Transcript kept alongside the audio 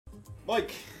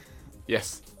Mike.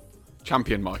 Yes.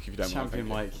 Champion Mike, if you don't Champion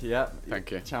mind. Mike, yeah.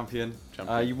 Thank you. Champion.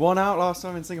 Champion. You won out last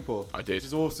time in Singapore. I did. Which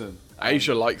is awesome.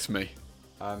 Asia likes me.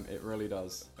 It really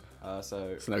does.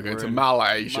 So now going we're to in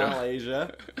Malaysia.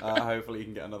 Malaysia. Hopefully you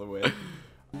can get another win.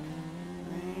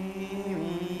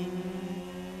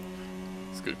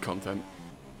 It's good content.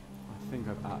 I think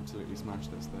I've absolutely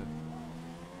smashed this though.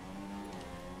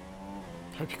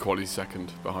 Hope your quality's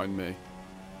second behind me.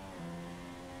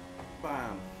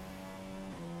 Bam.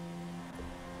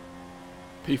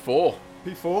 P4.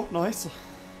 P4, nice.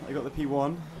 I got the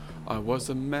P1. I was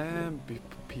a man.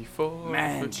 P4.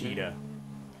 Man cheater.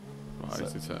 Right,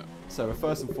 is it? So we're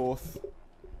first and fourth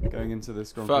going into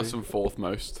this Grand Prix. First and fourth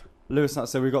most. Lewis,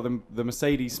 so we've got the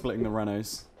Mercedes splitting the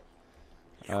Renaults.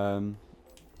 So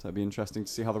it'll be interesting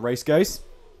to see how the race goes.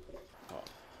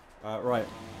 Right,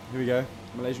 here we go.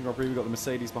 Malaysian Grand Prix, we've got the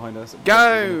Mercedes behind us.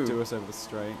 Go! Do us over the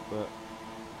straight, but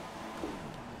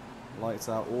lights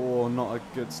out. Oh, not a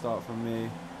good start from me.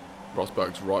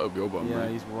 Rosberg's right up your bum, Yeah,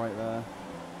 mate. he's right there.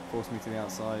 Forced me to the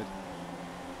outside.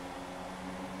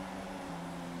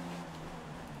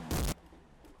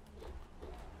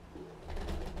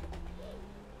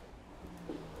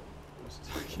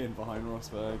 Stuck in behind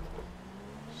Rosberg.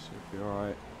 Should be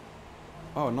alright.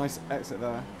 Oh, nice exit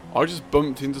there. I just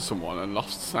bumped into someone and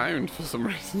lost sound for some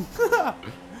reason.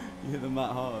 You hit them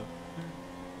that hard.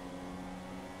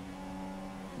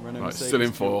 Renault Right, Mercedes still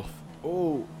in fourth.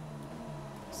 Oh,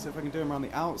 see if I can do him around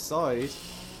the outside.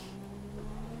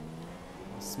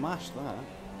 Smash that.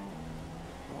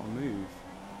 What a move.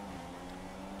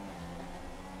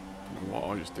 I don't know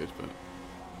what I just did, but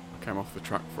I came off the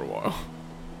track for a while.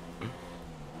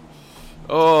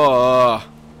 Oh!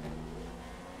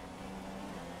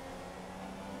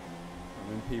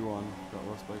 I'm in P1. Got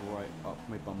Rosberg right up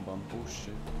my bum. Oh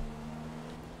shit.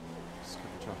 Just cut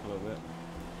the track a little bit.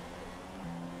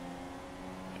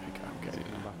 Here we go, I'm He's getting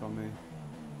coming there. back on me.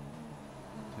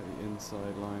 Hit the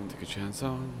inside line. Take a chance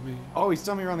on me. Oh, he's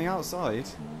done me around the outside.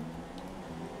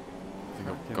 I think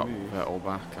I've Cracking got move. Vettel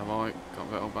back. Have I got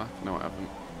Vettel back? No, I haven't.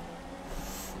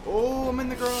 Oh, I'm in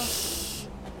the grass.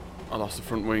 I lost the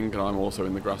front wing, and I'm also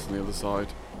in the grass on the other side.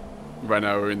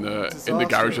 Renault are in the Disaster,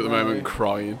 garage at the moment, Riley.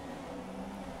 crying.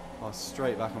 Oh,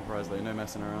 straight back on Perez though, no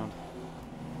messing around.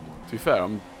 To be fair,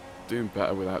 I'm doing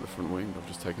better without the front wing. I've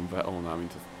just taken Vettel and now I'm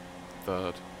into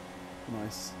third.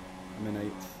 Nice. I'm in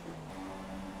 8th.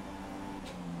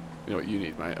 You know what you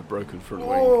need, mate? A broken front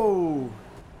wing. Oh!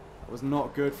 That was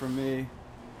not good from me.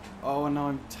 Oh, and now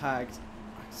I'm tagged.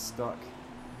 I'm stuck.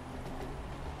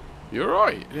 You're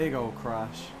right. Big old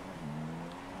crash.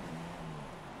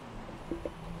 There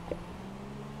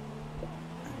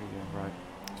we go, right.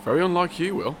 It's very unlike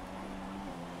you, Will.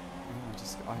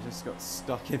 Oh, I just got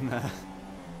stuck in there.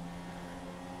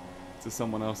 To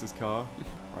someone else's car.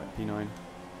 Right, P9.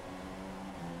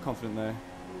 Confident there.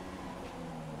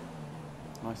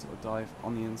 Nice little dive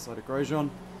on the inside of Grosjean.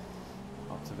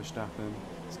 Up to Verstappen.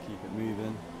 Let's keep it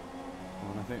moving.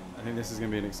 Oh, and I think this is going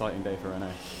to be an exciting day for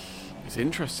Renault. It's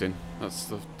interesting. That's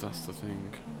the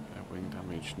thing. Wing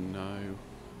damage, no.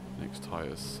 Next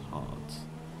tyres, hard.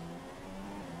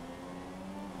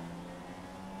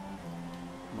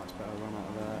 Much better run out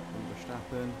of there than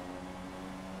Verstappen.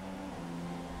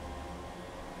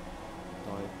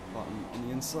 Dive button on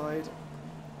the inside.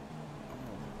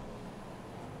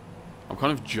 I'm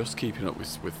kind of just keeping up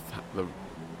with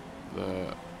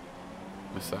the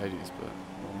Mercedes, but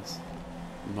Nice.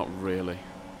 not really.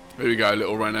 Here we go,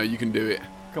 little Renault. You can do it.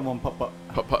 Come on, pop up.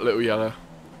 Pop, pop, little yellow.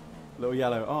 Little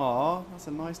Yellow. Aw, that's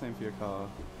a nice name for your car.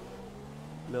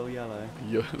 Little Yellow.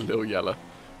 Little yellow.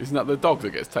 Isn't that the dog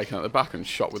that gets taken out the back and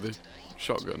shot with a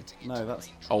shotgun? No, that's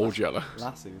Old yellow.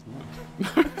 Lassie, isn't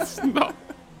it? It's not.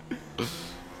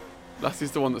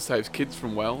 Lassie's the one that saves kids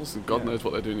from wells, and God Yeah. knows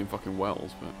what they're doing in fucking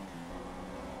wells. But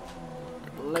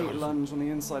Late God. lunge on the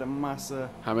inside of Massa.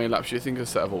 how many laps do you think a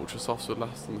set of ultra softs would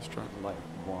last on this track? Like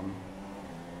 1.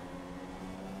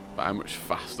 But how much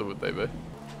faster would they be?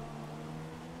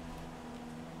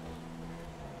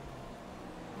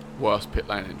 Worst pit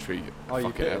lane entry Oh, you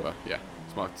fucking did? ever. Yeah,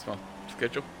 it's my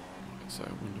schedule. So I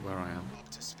wonder where I am.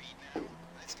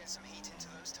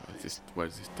 Where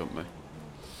does this dump me?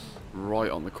 Right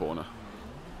on the corner.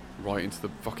 Right into the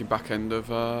fucking back end of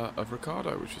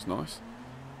Ricardo, which is nice.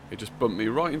 It just bumped me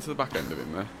right into the back end of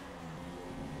him there.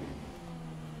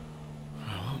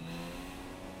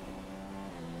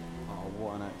 Oh,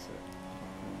 what an exit.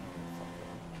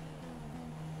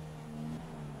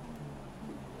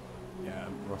 Yeah,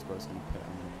 Rosberg's going to pit.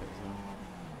 I'm going to pit as well.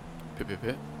 Pit, pit,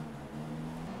 pit.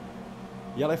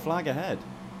 Yellow flag ahead.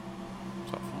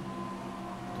 What's that from?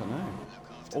 I don't know.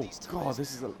 Oh god,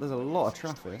 there's a lot of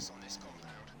traffic.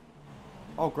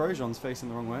 Oh, Grosjean's facing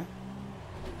the wrong way.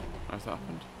 How's that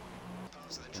happened?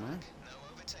 Dunno.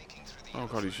 Oh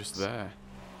god, he's just there.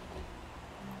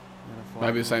 Yeah,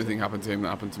 Maybe the same thing happened to him that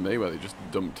happened to me, where they just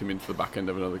dumped him into the back end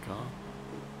of another car.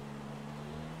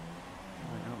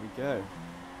 Right, out we go.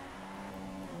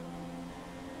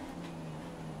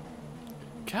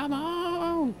 Come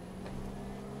on!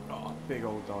 Oh, big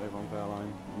old dive on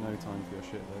Fairline. No time for your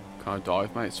shit though. Can I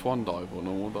dive, mate? Swan dive or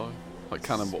normal dive? Like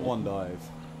cannonball? Swan dive.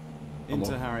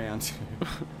 Into Harry Antu.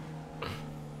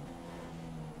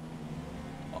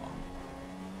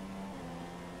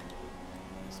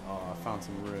 Oh, I found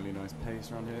some really nice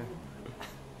pace around here.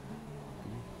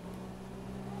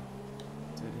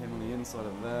 Did him on the inside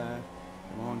of there.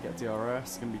 Come on, get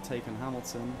DRS. Gonna be taking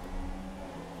Hamilton.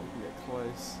 We can get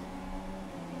close.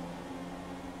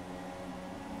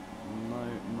 No,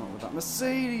 not with that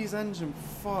Mercedes engine.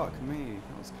 Fuck me.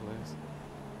 That was close.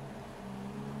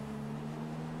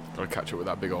 Got to catch up with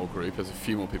that big old group. There's a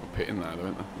few more people pitting there, though,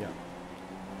 isn't there? Yeah.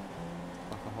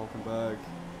 Back at Hulkenberg.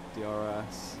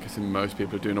 DRS. Guessing most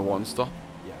people are doing a one stop.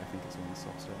 Yeah, I think it's one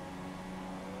stop straight.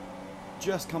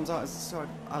 Just comes out as so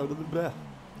out of the bleh.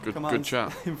 Good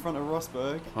chat. In front of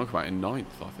Rosberg. I'll come out in 9th,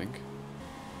 I think.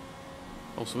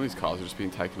 Oh, some of these cars are just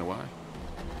being taken away.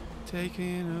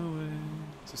 Taken away.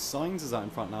 So Sainz is out in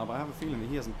front now, but I have a feeling that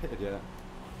he hasn't pitted yet.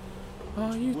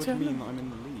 Are you Would telling mean that I'm in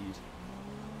the lead.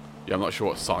 Yeah, I'm not sure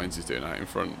what Sainz is doing out in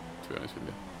front, to be honest with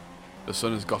you. The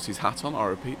sun has got his hat on. I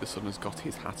repeat, the sun has got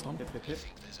his hat on. Hip, hip, hip.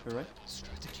 Hooray.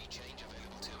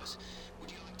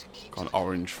 Got an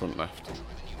orange front left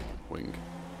wing.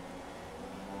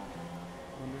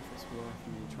 I wonder if it's worth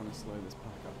me trying to slow this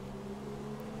pack up.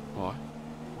 Why?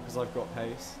 Because I've got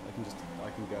pace, I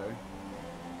can go.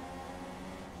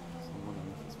 So I'm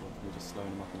wondering if it's worth me just slowing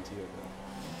them up into you a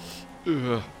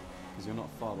bit. Ugh. Because you're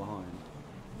not far behind.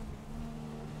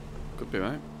 Could be,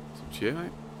 mate. It's up to you,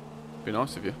 mate. Be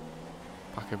nice of you.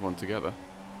 Pack everyone together.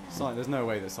 There's no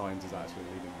way that Sainz is actually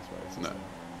leading this race. No. So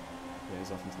yeah,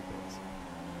 he's off into the pits.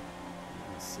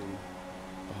 Let's see.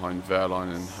 Behind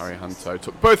Verline and Harry Hanto.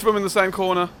 Took both of them in the same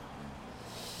corner.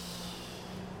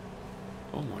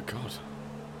 Oh my god.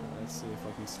 Let's see if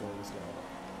I can slow this guy up.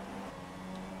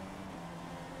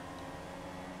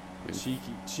 I mean,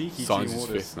 Cheeky Sainz team is orders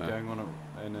fifth now. going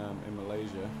on in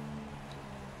Malaysia.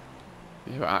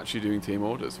 Yeah, we're actually doing team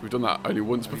orders. We've done that only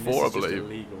once I mean, before, I this is just believe.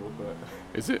 illegal, but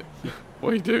Is it?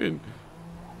 What are you doing?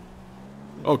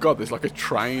 Oh god, there's like a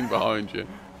train behind you.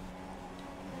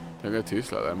 Don't go too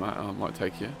slow there, mate. I might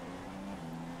take you.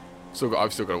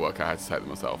 I've still got to work out how to take them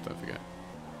myself, don't forget.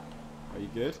 are you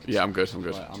good? Yeah, I'm good, I'm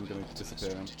good. Right, I'm going to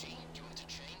disappear him.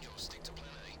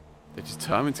 They're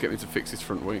determined to get me to fix this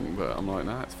front wing, but I'm like,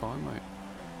 nah, it's fine, mate.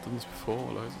 Done this before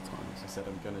loads of times. I said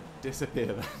I'm going to disappear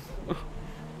them.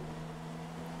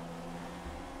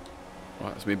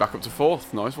 Right, that's me back up to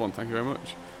 4th. Nice one, thank you very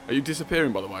much. Are you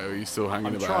disappearing, by the way, or are you still hanging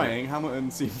I'm about? trying.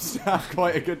 Hamilton seems to have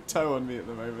quite a good toe on me at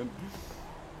the moment.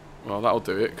 Well, that'll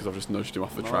do it, because I've just nudged him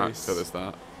off the track, Nice. so there's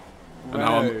that. And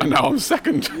Renault. now I'm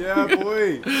second. Yeah,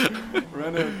 boy.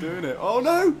 Renault doing it. Oh,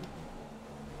 no.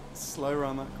 Slow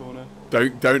around that corner.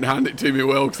 Don't hand it to me,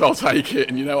 Will, because I'll take it,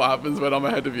 and you know what happens when I'm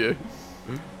ahead of you.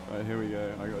 Right, here we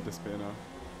go. I got to disappear now.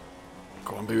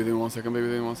 Go on, be within 1 second, be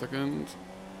within 1 second.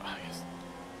 Ah, yes.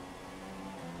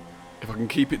 If I can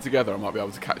keep it together, I might be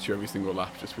able to catch you every single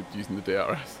lap just with using the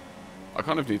DRS. I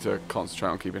kind of need to concentrate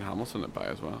on keeping Hamilton at bay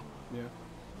as well. Yeah.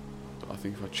 But I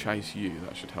think if I chase you,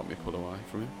 that should help me pull away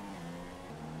from him.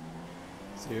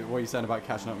 So what you're saying about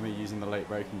catching up with me using the late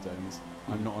braking zones,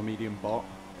 I'm not a medium bot,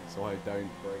 so I don't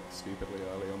brake stupidly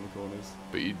early on the corners.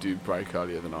 But you do brake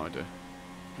earlier than I do.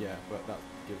 Yeah, but that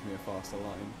gives me a faster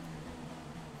line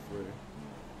through.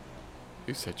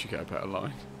 Who said you get a better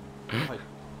line? Like,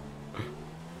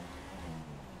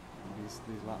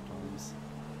 these lap times.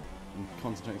 I'm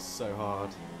concentrating so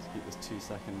hard to keep this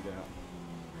 2-second gap.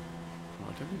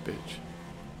 Oh, don't be bitch.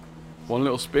 One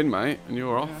little spin, mate, and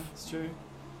you're off. Yeah, it's true.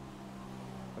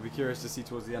 I'd be curious to see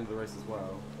towards the end of the race as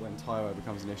well, when tyre wear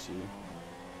becomes an issue,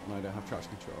 and I don't have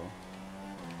traction control.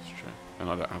 It's true. And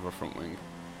I don't have a front wing.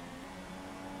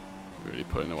 Really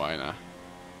pulling away now.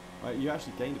 Right, you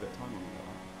actually gained a bit of time on me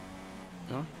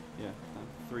there. Yeah?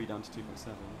 Yeah, 3 down to 2.7.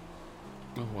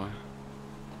 Oh, wow.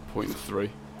 0.3.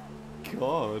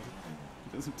 God,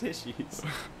 there's some tissues.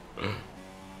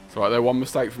 It's alright there, one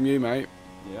mistake from you, mate.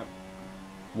 Yep.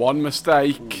 One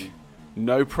mistake. Ooh.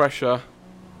 No pressure.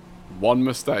 One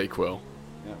mistake, Will.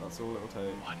 Yeah, that's all it'll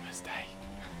take. One mistake.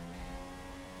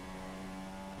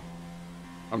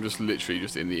 I'm just literally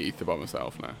just in the ether by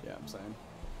myself now. Yeah, I'm saying.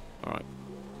 Alright.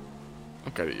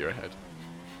 I'll get it, you're ahead.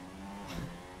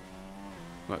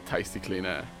 That tasty clean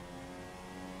air.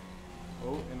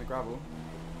 Oh, in the gravel.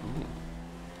 Ooh.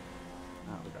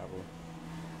 Out of the gravel.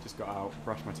 Just got out,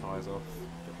 brushed my tyres off,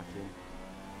 get back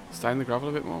in. Stay in the gravel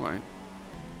a bit more, mate.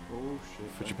 Oh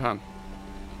shit. For Japan.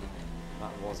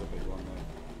 That was a big one though.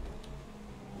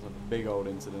 It was a big old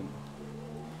incident.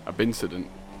 A bincident.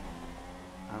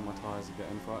 And my tyres are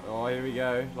getting fucked. Oh, here we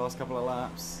go. Last couple of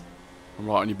laps. I'm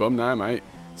right on your bum now, mate.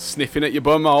 Sniffing at your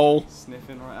bum hole.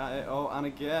 Sniffing right at it. Oh, and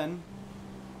again.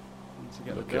 Need to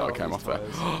get Look, the yeah, I dirt came off off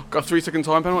these there. tyres. Got a 3-second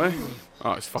time penalty.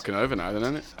 Oh, it's fucking over now then,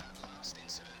 isn't it?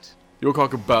 Your car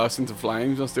could burst into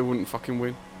flames and I still wouldn't fucking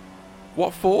win.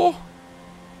 What for?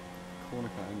 Corner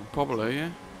cutting. Probably,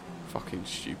 yeah. Fucking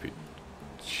stupid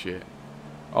shit.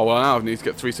 Oh, well, now I need to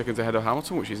get 3 seconds ahead of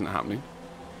Hamilton, which isn't happening.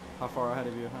 How far ahead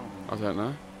of you, Hamilton? I don't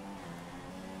know.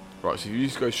 Right, so if you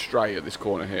just go straight at this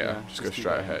corner here, Yeah, just go just keep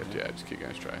straight going, ahead. yeah. Yeah, just keep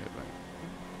going straight ahead, mate.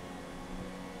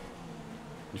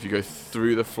 If you go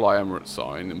through the Fly Emirates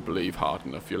sign and believe hard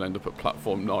enough, you'll end up at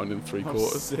platform 9 3/4. Oh,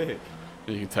 sick.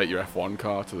 And you can take your F1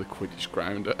 car to the Quidditch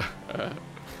ground at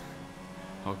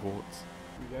Hogwarts.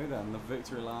 We go then, the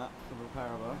victory lap for the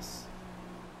pair of us.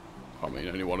 I mean,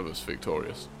 only one of us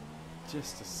victorious.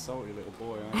 Just a salty little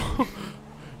boy, aren't you?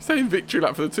 Saying victory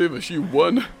lap for the two of us, you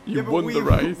won. You Yeah, but won the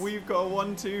race. We've got a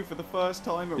 1-2 for the first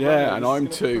time at Yeah, Renault. and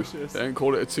This is I'm gonna 2. push us. They don't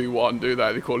call it a 2-1, do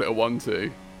they? They call it a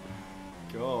 1-2.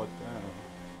 God damn.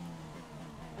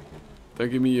 Don't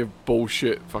give me your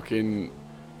bullshit fucking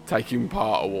taking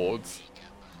part awards.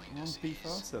 Come on, be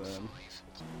faster then.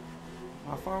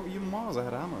 How far? You're miles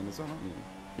ahead of Hamilton as well, aren't you?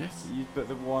 Yes. But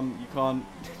the one you can't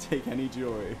take any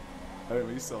joy,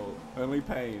 only salt, only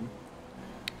pain.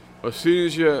 As soon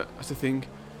as you're, that's the thing,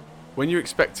 when you're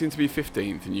expecting to be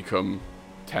 15th and you come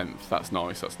 10th, that's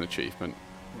nice, that's an achievement.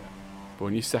 Yeah. But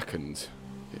when you're second,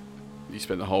 you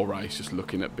spend the whole race just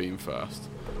looking at being first.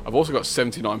 I've also got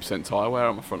 79% tyre wear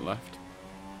on my front left.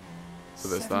 So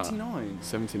there's 79? that.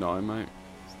 79, mate. Do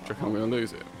you reckon I'm going to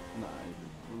lose it? No.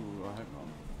 Ooh, I hope not.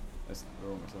 It's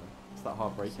wrong, sorry. It's that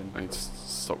hard braking. I need to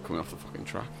stop coming off the fucking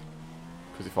track.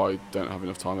 Because if I don't have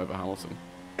enough time over Hamilton...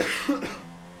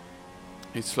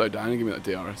 I need to slow down and give me that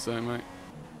DRS zone, mate.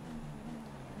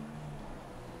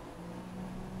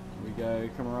 Here we go,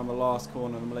 come around the last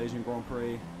corner of the Malaysian Grand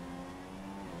Prix.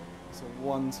 It's a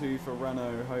 1-2 for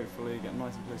Renault, hopefully, get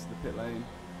nice and close to the pit lane.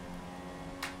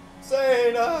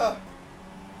 Senna!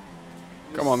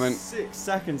 Come on, then. 6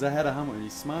 seconds ahead of Hamilton, he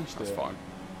smashed That's it. fine.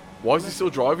 Why is he still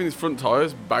driving? His front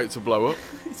tyre's about to blow up.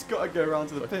 He's got to go around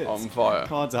to the pits. On fire.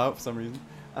 Cards out for some reason.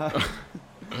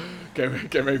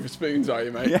 Get ready for spoons, are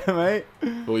you, mate? Yeah, mate.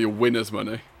 All your winner's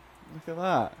money. Look at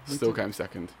that. Still came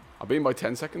second. I beat him by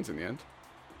 10 seconds in the end.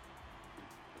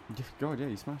 God, yeah,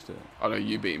 you smashed it. I know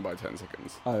you beat him by 10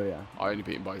 seconds. Oh, yeah. I only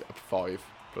beat him by 5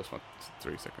 plus my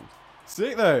 3 seconds.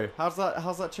 Sick, though. How's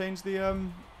that change the,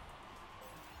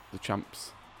 The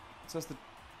champs. So that's the...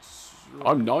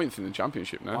 I'm 9th in the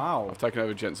championship now. Wow. I've taken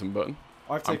over Jenson Button.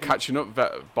 I'm taken... catching up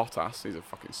Bottas. He's a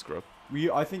fucking scrub.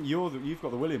 I think you've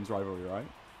got the Williams rivalry, right?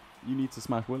 You need to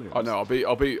smash Williams. I know. I'll beat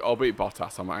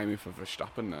Bottas. I'm aiming for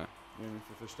Verstappen now. Aiming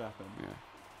for Verstappen. Yeah.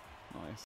 Nice.